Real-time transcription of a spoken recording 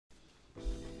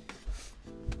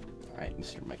right,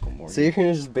 Mr. Michael Morgan. So you're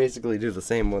gonna just basically do the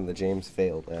same one that James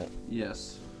failed at.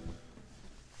 Yes.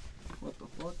 What the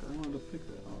fuck? I wanted to pick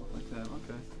that. Oh, like that.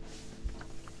 Okay.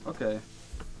 Okay.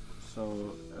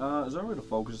 So, is there a way to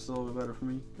focus this a little bit better for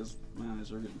me? Because my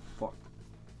eyes are getting fucked.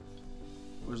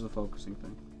 Where's the focusing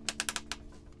thing?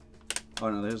 Oh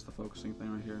no, there's the focusing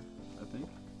thing right here, I think.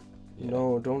 Yeah.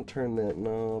 No, don't turn that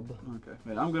knob. Okay.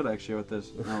 Wait, I'm good actually with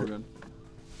this. Now we're good.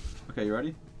 Okay, you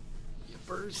ready?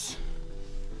 Yippers.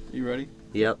 You ready?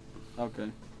 Yep.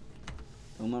 Okay.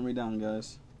 Don't let me down,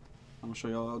 guys. I'm gonna show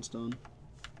y'all how it's done.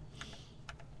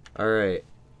 Alright.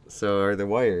 So are there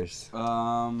wires?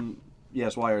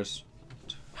 Yes, wires.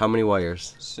 How many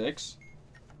wires? 6.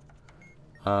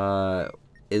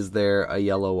 Is there a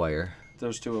yellow wire?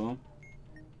 There's 2 of them.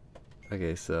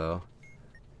 Okay, so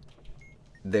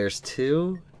there's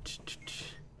 2.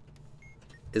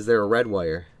 Is there a red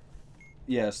wire?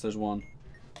 Yes, there's 1.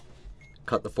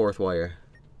 Cut the 4th wire.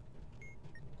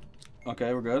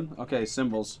 Okay, we're good. Okay,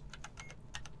 symbols.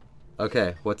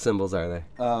 Okay, what symbols are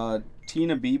they? T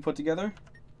and a B put together?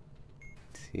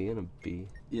 T and a B.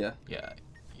 Yeah. Yeah,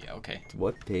 okay.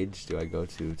 What page do I go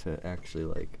to actually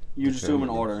like? You just do them in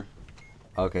determine order.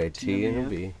 Okay, T and a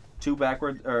B. 2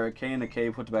 backward, or K and a K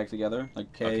put back together,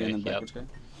 like K Okay, and then yep. backwards K.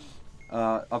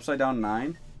 Upside down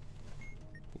 9.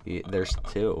 Yeah, there's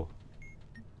 2.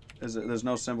 There's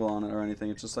no symbol on it or anything.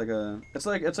 It's just like it's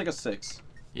like a 6.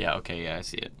 Yeah, okay, yeah, I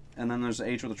see it. And then there's an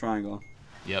H with a triangle.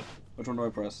 Yep. Which one do I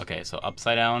press? Okay, so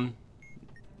upside down,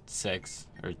 6,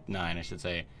 or 9, I should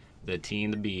say. The T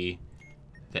and the B,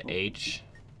 the H.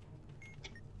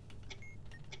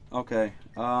 Okay.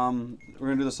 We're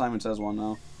gonna do the Simon Says one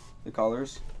now. The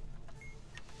colors.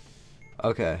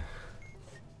 Okay.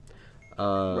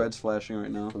 Red's flashing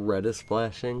right now. Red is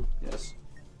flashing. Yes.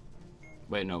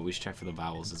 Wait, no, we should check for the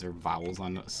vowels. Is there vowels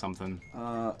on something?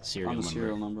 Serial on the number.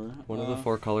 serial number. One of the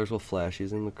 4 colors will flash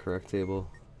using the correct table.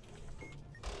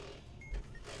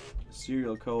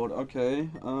 Serial code. Okay.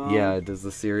 Yeah, does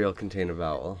the cereal contain a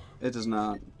vowel? It does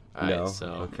not. Alright, No. so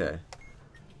Okay.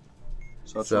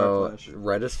 So it's So red flash.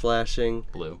 red is flashing.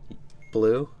 blue.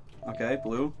 Blue. Okay,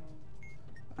 blue.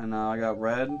 And now I got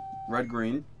red,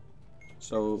 green.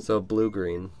 So blue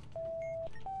green.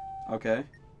 okay.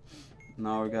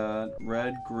 Now we got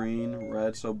red, green,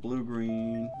 red. So blue,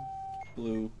 green,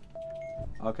 blue.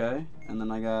 Okay. And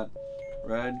then I got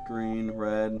red, green.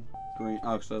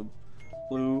 Oh, so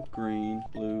blue, green.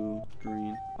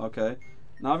 Okay.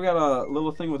 Now I've got a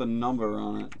little thing with a number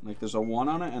on it. Like there's a 1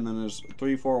 on it, and then there's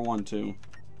 3, 4, 1, 2.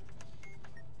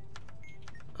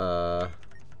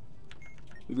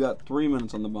 We've got 3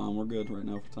 minutes on the bomb. We're good right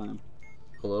now for time.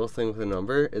 A little thing with a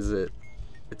number. Is it?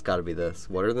 It's got to be this.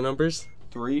 What are the numbers?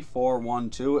 3, 4, 1,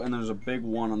 2, and there's a big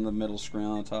 1 on the middle screen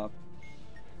on the top.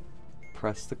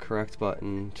 Press the correct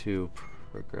button to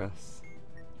progress.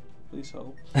 Please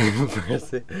help.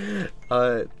 Press it.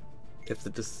 If the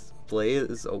display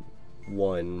is a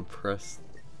 1, press.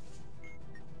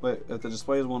 Wait, if the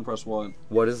display is 1, press what?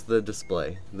 What is the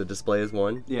display? The display is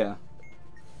 1? Yeah.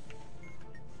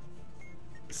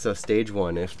 So stage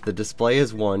 1. If the display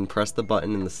is 1, press the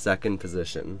button in the 2nd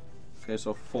position. Okay,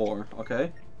 so 4.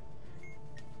 Okay.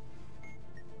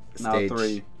 Now Stage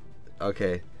 3.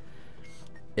 Okay.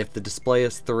 If the display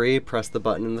is 3, press the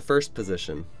button in the 1st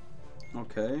position.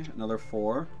 Okay, another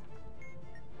 4.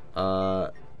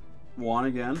 1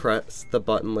 again. Press the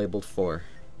button labeled 4.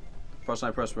 Press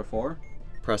I pressed before.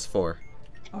 Press 4.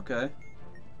 Okay.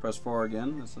 Press 4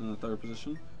 again. That's in the 3rd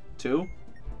position. 2.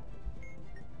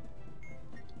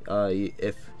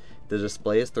 If the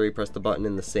display is 3, press the button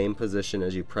in the same position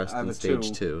as you pressed in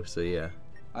stage 2. So yeah.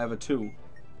 I have a 2.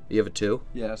 You have a 2?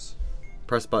 Yes.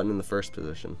 Press button in the 1st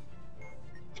position.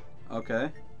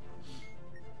 Okay.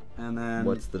 And then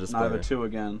What's the now I have a display? 2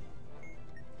 again.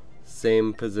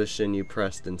 Same position you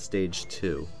pressed in stage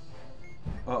 2.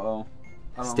 Uh-oh.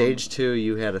 I don't Stage 2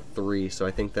 you had a 3, so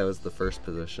I think that was the 1st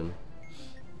position.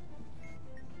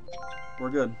 We're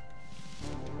good.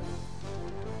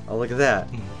 Oh, look at that.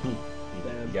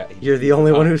 Yeah, You're the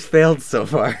only one who's failed so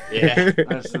far. Yeah.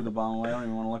 I just threw the bomb away. I don't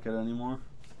even want to look at it anymore.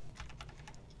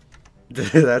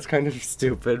 That's kind of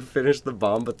stupid. Finish the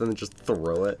bomb, but then just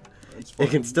throw it. It's It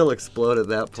can still explode at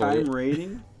that point.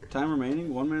 Time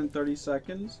remaining, 1 minute 30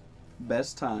 seconds.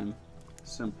 Best time.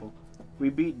 Simple. We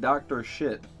beat Dr.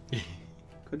 Shit.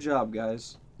 Good job,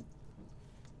 guys.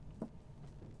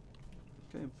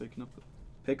 Okay, I'm picking up.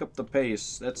 Pick up the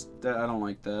pace. I don't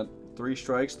like that. 3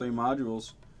 strikes, 3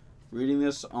 modules. Reading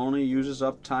this only uses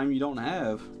up time you don't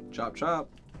have. Chop chop.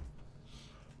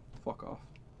 Fuck off.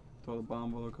 Throw the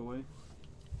bomb look away.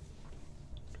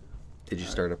 Did you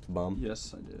start up the bomb?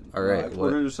 Yes, I did. All right, We're what-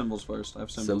 gonna do symbols first. I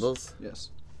have symbols. Symbols? Yes.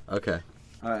 Okay.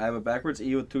 All right, I have a backwards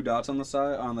E with 2 dots on the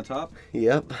side, on the top.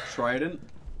 Yep. Trident.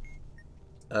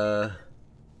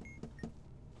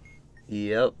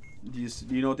 Yep. Do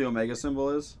you know what the omega symbol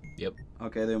is? Yep.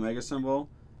 Okay, the omega symbol.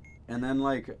 And then,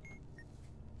 like,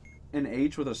 an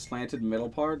H with a slanted middle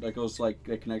part that goes, like,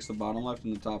 it connects the bottom left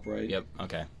and the top right. Yep.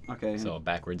 Okay. Okay. So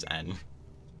backwards N.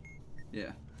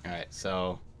 Yeah. All right.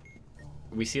 So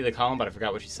we see the column, but I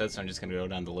forgot what she said, so I'm just gonna go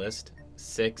down the list.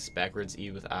 6 backwards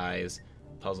E with eyes,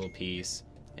 puzzle piece,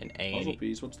 an A Puzzle and E,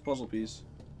 piece. What's the puzzle piece?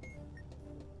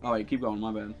 Oh, wait, keep going.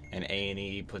 My bad. an A and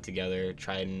E put together,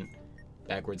 trident,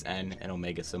 backwards N, and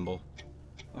omega symbol.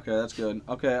 Okay, that's good.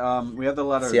 Okay, we have the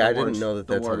letter. See, the I words, didn't know that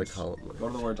the that's how the words. column works. Go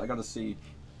to the words. I got a C.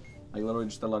 Like, literally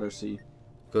just the letter C.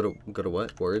 Go to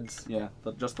what? Words? Yeah,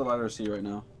 just the letter C right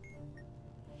now.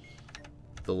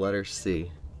 The letter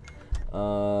C.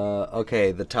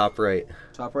 Okay, the top right.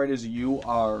 Top right is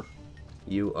U-R.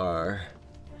 You are.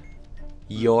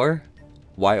 Your?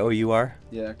 Y-O-U-R?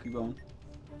 Yeah, keep going.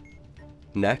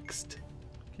 Next.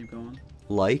 Keep going.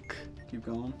 Like. Keep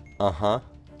going. Uh-huh.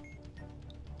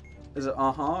 Is it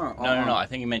uh-huh or uh-huh? No. I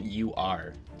think you meant you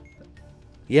are.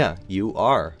 Yeah, you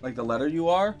are. Like the letter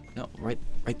U-R? No, right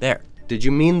there. Did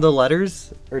you mean the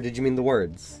letters or did you mean the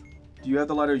words? Do you have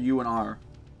the letter U and R?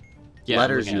 Yeah,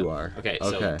 Letters I'm looking you at- are. Okay, Okay.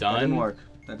 so That done. didn't work.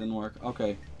 That didn't work.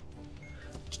 Okay.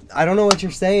 I don't know what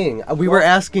you're saying. We were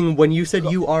asking when you said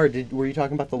you are, were you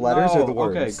talking about the letters or the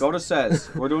words? Okay, go to says.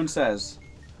 We're doing says.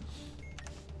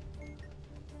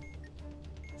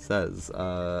 Says,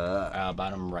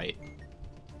 Bottom right.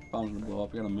 Phone's gonna blow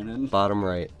up. You got a minute. bottom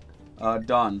right.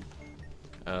 Done.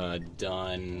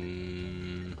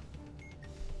 Done.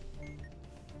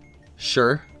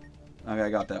 Sure. Okay, I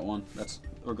got that one.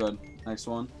 We're good. Next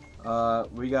one.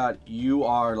 We got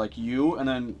U-R, like U, and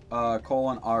then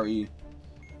colon R-E.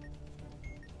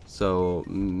 So,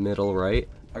 middle right.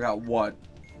 I got what?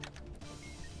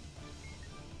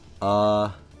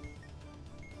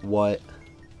 What?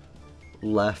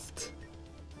 Left.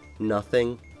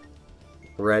 Nothing.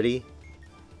 Ready.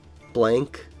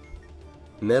 Blank.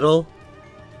 Middle.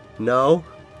 No.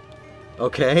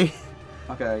 Okay.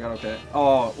 Okay, I got okay.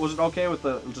 Oh, was it okay with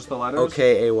just the letters?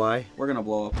 Okay, AY. We're gonna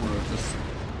blow up.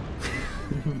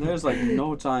 There's like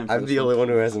no time for I'm this the only one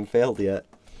who hasn't failed yet.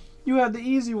 You had the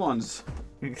easy ones.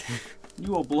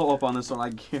 You will blow up on this one, I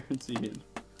guarantee it.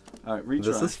 Alright, retry.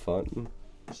 This is fun.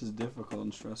 This is difficult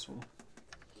and stressful.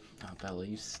 Oh, Bella,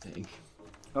 you stink.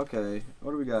 Okay,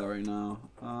 what do we got right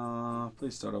now?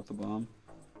 Please start off the bomb.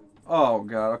 Oh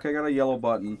god, okay, I got a yellow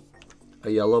button. A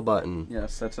yellow button.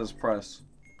 Yes, that says press.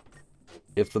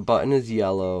 If the button is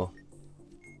yellow,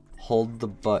 hold the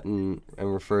button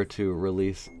and refer to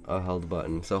release a held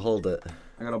button. So hold it.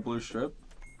 I got a blue strip.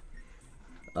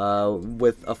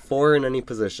 With a 4 in any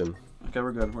position. Okay,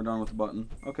 we're good. We're done with the button.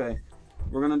 Okay,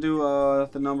 we're gonna do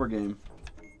the number game.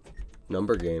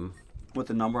 Number game. With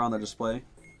the number on the display.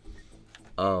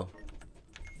 Oh.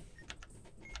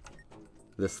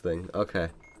 This thing. Okay.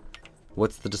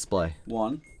 What's the display?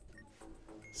 1.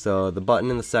 So the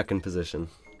button in the second position.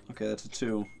 Okay, that's a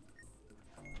 2.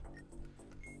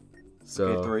 So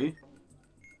Okay, 3.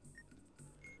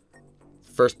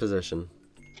 first position.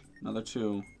 Another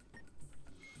 2.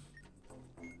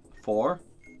 4.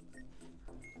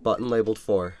 Button labeled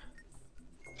 4.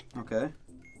 Okay.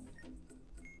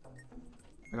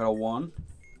 I got a 1.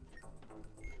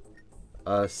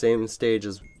 Same stage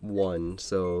as 1,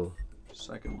 so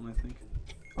Second one, I think.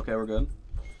 Okay, we're good.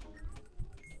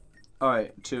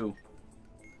 Alright, 2.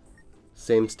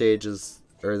 same stage as,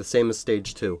 or the same as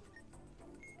stage 2.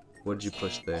 What did you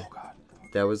push there? Oh, God.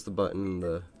 That was the button in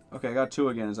the... Okay, I got 2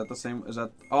 again. Is that the same? Is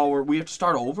that... Oh, we have to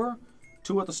start over?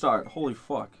 2 at the start. Holy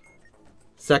fuck.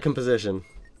 Second position.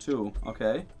 2.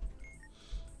 Okay.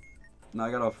 Now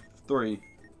I got a 3.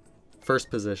 First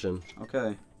position.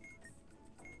 Okay.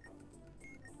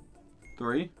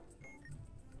 3.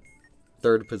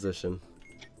 Third position.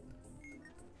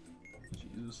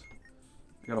 Jesus.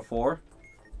 I got a 4.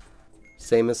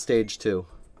 Same as stage 2.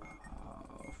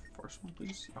 First one,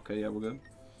 please. Okay, yeah, we're good.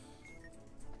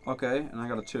 Okay, and I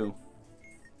got a 2.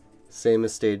 Same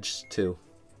as stage 2.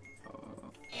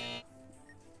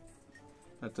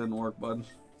 That didn't work, bud.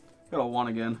 Got a 1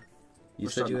 again. You We're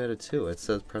said you starting- had a 2. It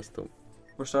says press the...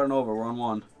 We're starting over. We're on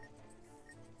 1.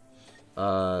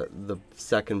 The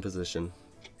second position.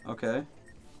 Okay.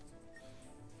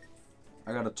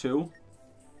 I got a 2.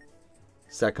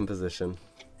 Second position.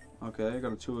 Okay, I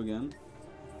got a 2 again.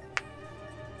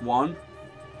 1.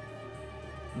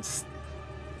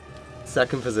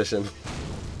 Second position.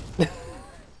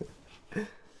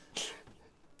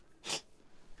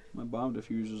 My bomb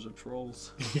diffusers are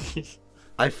trolls.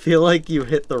 I feel like you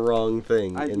hit the wrong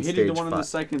thing I in hit stage the one 5. in the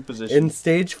second position. In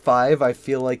stage 5, I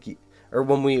feel like, or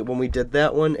when we did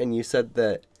that one, and you said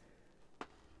that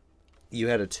you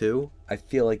had a 2, I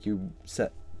feel like you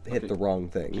hit Okay. the wrong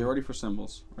thing. Get ready for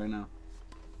symbols right now.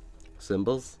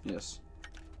 Symbols? Yes.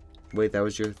 Wait, that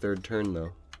was your third turn,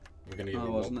 though. We're gonna give Oh,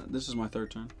 you wasn't it? This is my third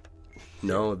turn.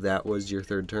 No, that was your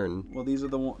third turn. Well, these are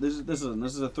the one. This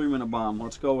is a 3-minute bomb.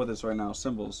 Let's go with this right now.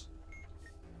 Symbols.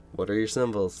 What are your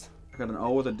symbols? I got an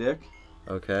O with a dick.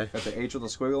 Okay. Got the H with a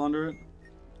squiggle under it.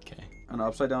 Okay. An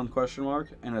upside down question mark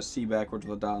and a C backwards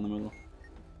with a dot in the middle.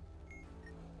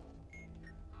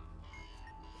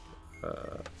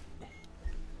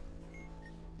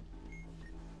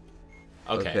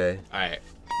 Okay. All right.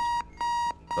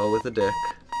 O with a dick.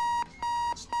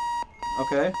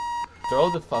 Okay. Throw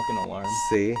the fucking alarm.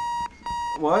 C.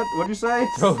 What? What'd you say?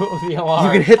 Throw the alarm.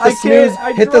 You can hit the I can't- snooze.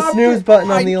 I Hit the dropped snooze it.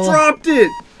 button on I the alarm. dropped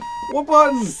it. What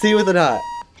button? C with a dot.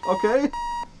 Okay.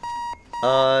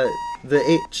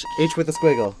 The H with a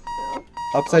squiggle.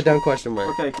 Upside down question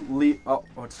mark. Okay. Lead. Oh,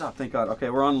 stop. Thank God. Okay,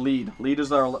 we're on lead. Lead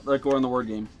is our like we're in the word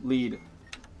game. Lead.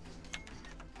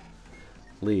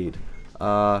 Lead.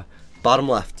 Bottom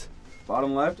left.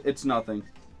 Bottom left. It's nothing.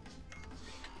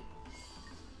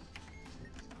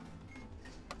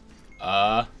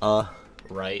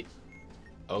 Right.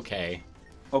 Okay.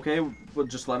 Okay. But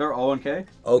just letter O and K.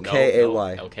 Okay, No,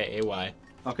 AY. no. Okay, AY.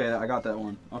 Okay, I got that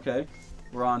one. Okay.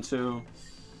 We're on to.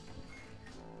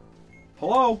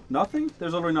 Hello. Nothing.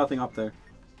 There's literally nothing up there.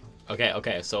 Okay,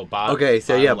 okay. So bottom. Okay,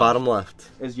 so yeah, left. bottom left.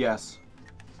 Is yes.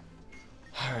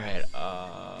 All right.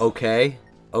 Okay.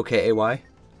 Okay, AY.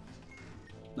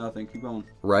 Nothing. Keep going.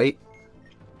 Right.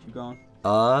 Keep going.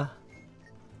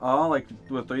 Like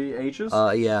with 3 H's?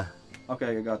 Yeah.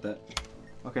 Okay, I got that.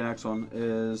 Okay, next one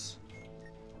is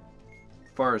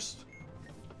first.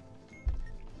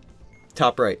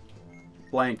 Top right.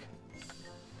 Blank.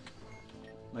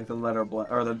 Like the letter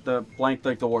blank, or the blank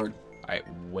like the word. All right.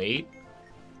 Wait.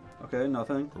 Okay,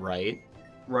 nothing. Right.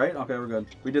 Right? Okay, we're good.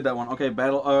 We did that one. Okay,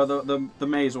 battle, the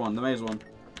maze one, the maze one.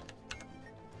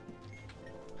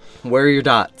 Where are your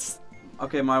dots?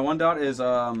 Okay, my one dot is,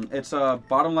 it's,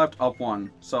 bottom left, up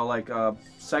one. So, like,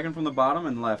 second from the bottom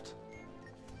and left.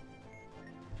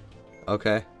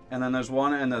 Okay. And then there's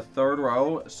one in the third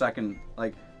row, second,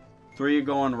 like, 3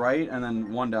 going right and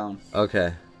then 1 down.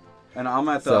 Okay. And I'm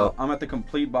at the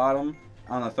complete bottom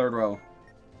on the third row.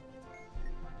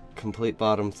 Complete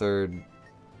bottom third.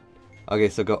 Okay,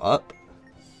 so go up.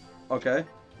 Okay.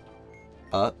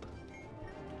 Up.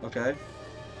 Okay.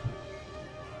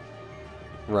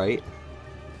 Right.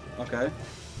 Okay.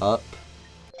 Up.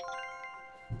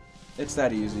 It's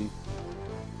that easy.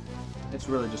 It's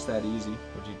really just that easy.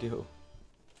 What'd you do?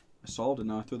 I solved it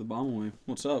now. I threw the bomb away.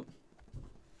 What's up?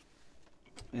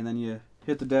 And then you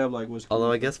hit the dab like was.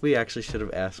 Although I guess we actually should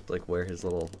have asked like where his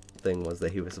little thing was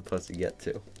that he was supposed to get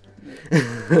to.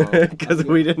 Because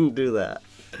we didn't do that.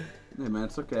 Hey man,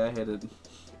 it's okay. I hit it.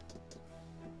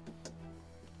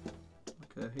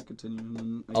 Okay, hit continue. And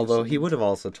then I Although guess he would have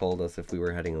also told us if we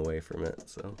were heading away from it.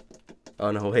 So. Oh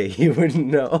no, wait, he wouldn't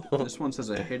know. This one says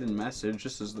a hidden message.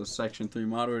 This is the section 3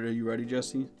 moderator. You ready,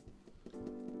 Jesse?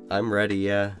 I'm ready.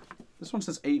 Yeah. This one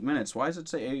says 8 minutes. Why does it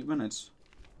say 8 minutes?